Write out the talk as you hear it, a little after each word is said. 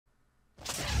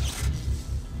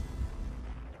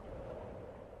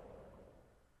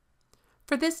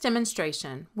For this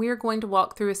demonstration, we are going to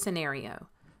walk through a scenario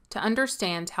to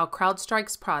understand how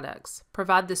CrowdStrike's products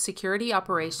provide the security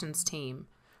operations team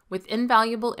with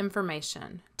invaluable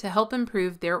information to help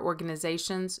improve their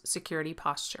organization's security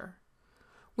posture.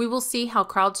 We will see how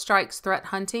CrowdStrike's threat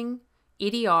hunting,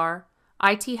 EDR,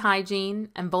 IT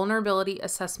hygiene, and vulnerability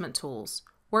assessment tools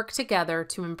work together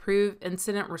to improve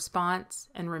incident response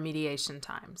and remediation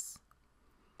times.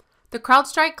 The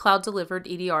CrowdStrike cloud-delivered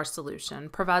EDR solution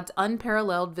provides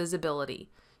unparalleled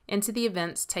visibility into the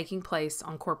events taking place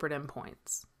on corporate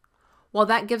endpoints. While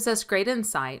that gives us great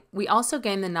insight, we also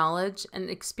gain the knowledge and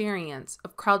experience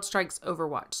of CrowdStrike's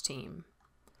Overwatch team.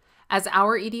 As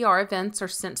our EDR events are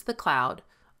sent to the cloud,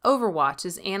 Overwatch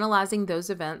is analyzing those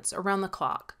events around the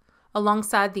clock,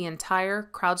 alongside the entire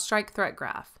CrowdStrike threat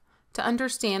graph, to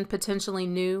understand potentially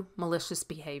new malicious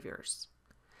behaviors.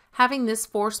 Having this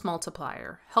force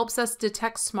multiplier helps us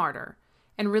detect smarter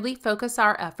and really focus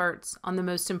our efforts on the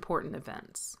most important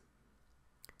events.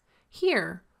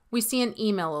 Here, we see an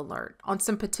email alert on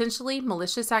some potentially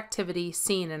malicious activity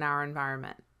seen in our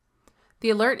environment. The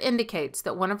alert indicates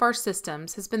that one of our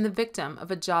systems has been the victim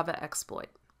of a Java exploit.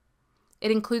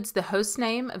 It includes the host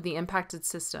name of the impacted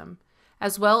system,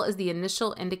 as well as the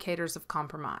initial indicators of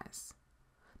compromise.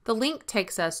 The link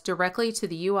takes us directly to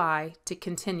the UI to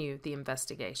continue the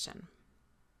investigation.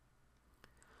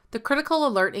 The critical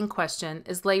alert in question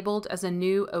is labeled as a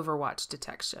new Overwatch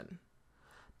detection.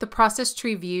 The process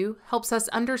tree view helps us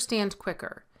understand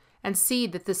quicker and see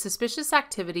that the suspicious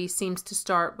activity seems to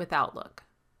start with Outlook.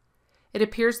 It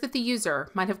appears that the user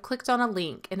might have clicked on a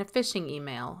link in a phishing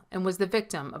email and was the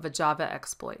victim of a Java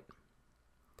exploit.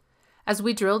 As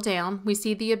we drill down, we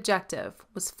see the objective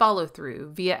was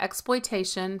follow-through via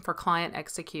exploitation for client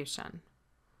execution.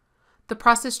 The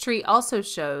process tree also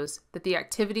shows that the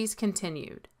activities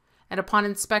continued, and upon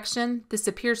inspection, this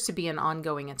appears to be an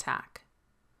ongoing attack.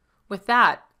 With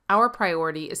that, our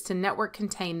priority is to network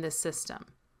contain this system.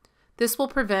 This will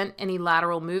prevent any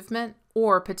lateral movement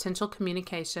or potential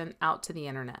communication out to the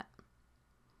internet.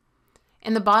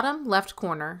 In the bottom left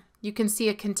corner, you can see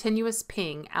a continuous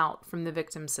ping out from the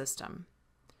victim system.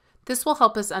 This will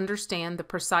help us understand the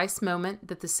precise moment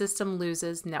that the system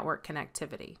loses network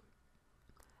connectivity.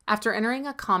 After entering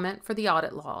a comment for the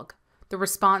audit log, the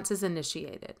response is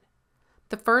initiated.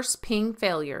 The first ping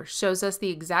failure shows us the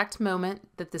exact moment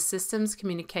that the system's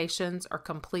communications are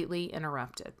completely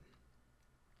interrupted.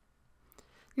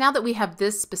 Now that we have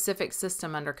this specific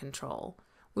system under control,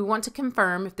 we want to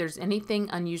confirm if there's anything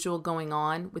unusual going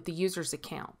on with the user's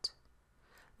account.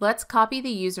 Let's copy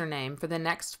the username for the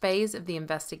next phase of the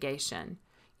investigation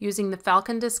using the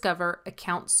Falcon Discover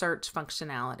account search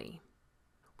functionality.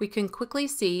 We can quickly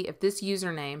see if this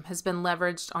username has been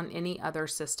leveraged on any other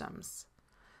systems.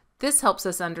 This helps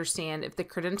us understand if the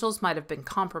credentials might have been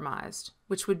compromised,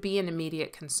 which would be an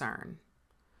immediate concern.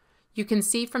 You can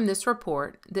see from this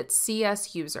report that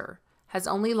CS user has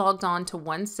only logged on to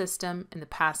one system in the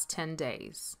past 10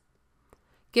 days.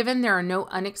 Given there are no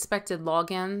unexpected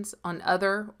logins on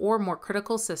other or more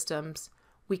critical systems,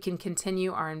 we can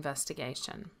continue our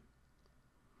investigation.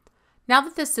 Now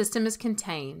that the system is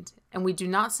contained and we do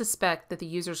not suspect that the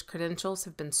user's credentials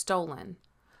have been stolen,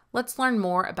 let's learn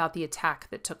more about the attack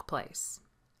that took place.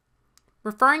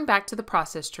 Referring back to the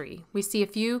process tree, we see a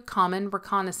few common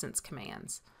reconnaissance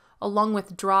commands, along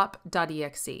with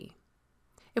drop.exe.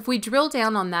 If we drill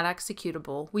down on that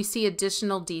executable, we see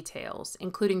additional details,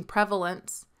 including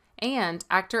prevalence and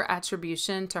actor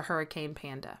attribution to Hurricane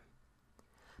Panda.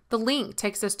 The link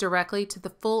takes us directly to the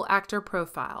full actor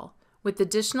profile, with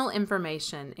additional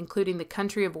information including the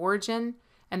country of origin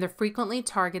and the frequently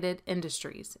targeted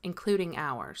industries, including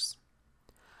ours.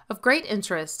 Of great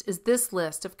interest is this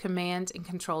list of command and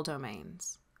control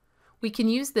domains. We can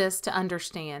use this to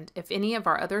understand if any of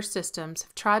our other systems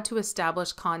have tried to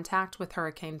establish contact with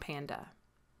Hurricane Panda.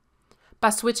 By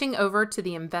switching over to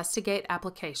the Investigate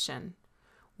application,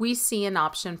 we see an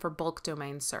option for bulk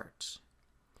domain search.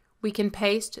 We can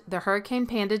paste the Hurricane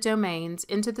Panda domains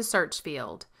into the search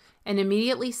field and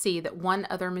immediately see that one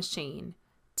other machine,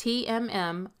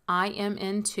 TMMIMN2,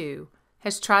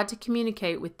 has tried to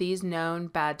communicate with these known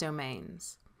bad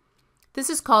domains. This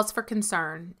is cause for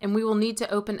concern, and we will need to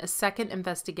open a second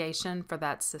investigation for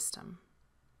that system.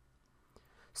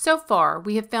 So far,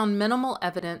 we have found minimal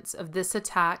evidence of this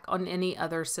attack on any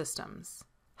other systems.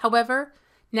 However,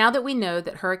 now that we know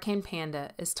that Hurricane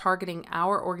Panda is targeting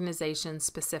our organization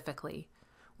specifically,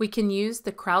 we can use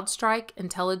the CrowdStrike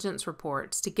intelligence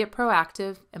reports to get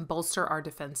proactive and bolster our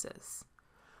defenses.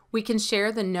 We can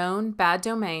share the known bad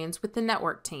domains with the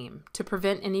network team to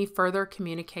prevent any further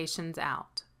communications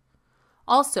out.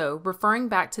 Also, referring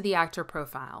back to the actor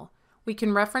profile, we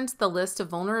can reference the list of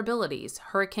vulnerabilities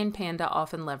Hurricane Panda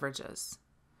often leverages.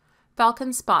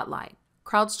 Falcon Spotlight,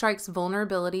 CrowdStrike's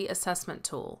vulnerability assessment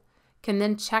tool, can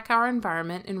then check our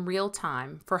environment in real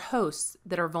time for hosts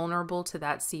that are vulnerable to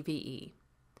that CVE.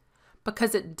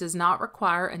 Because it does not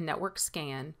require a network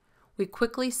scan, we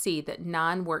quickly see that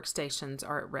 9 workstations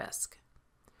are at risk.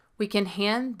 We can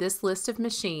hand this list of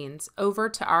machines over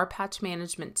to our patch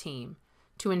management team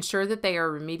to ensure that they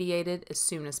are remediated as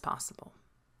soon as possible.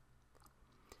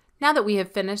 Now that we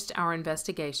have finished our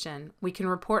investigation, we can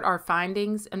report our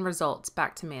findings and results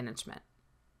back to management.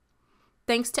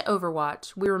 Thanks to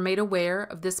Overwatch, we were made aware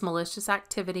of this malicious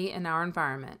activity in our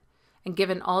environment and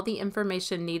given all the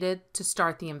information needed to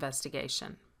start the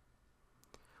investigation.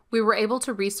 We were able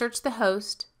to research the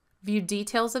host, view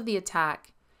details of the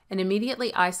attack, and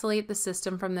immediately isolate the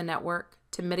system from the network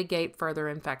to mitigate further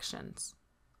infections.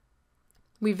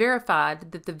 We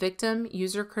verified that the victim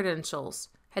user credentials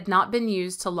had not been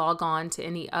used to log on to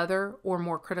any other or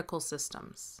more critical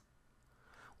systems.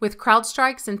 With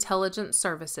CrowdStrike's intelligence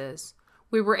services,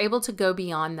 we were able to go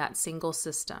beyond that single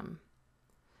system.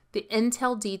 The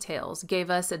intel details gave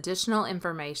us additional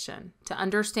information to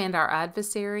understand our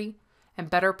adversary and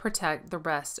better protect the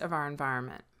rest of our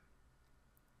environment.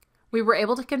 We were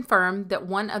able to confirm that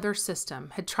one other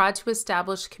system had tried to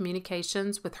establish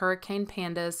communications with Hurricane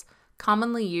Panda's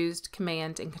commonly used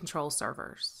command and control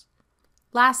servers.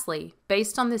 Lastly,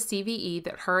 based on the CVE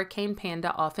that Hurricane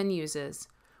Panda often uses,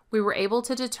 we were able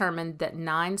to determine that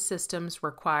 9 systems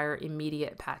require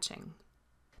immediate patching.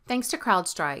 Thanks to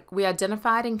CrowdStrike, we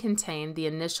identified and contained the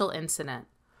initial incident,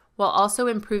 while also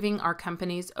improving our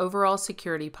company's overall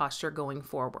security posture going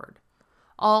forward,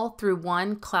 all through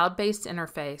one cloud-based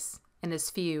interface in as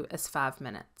few as 5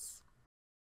 minutes.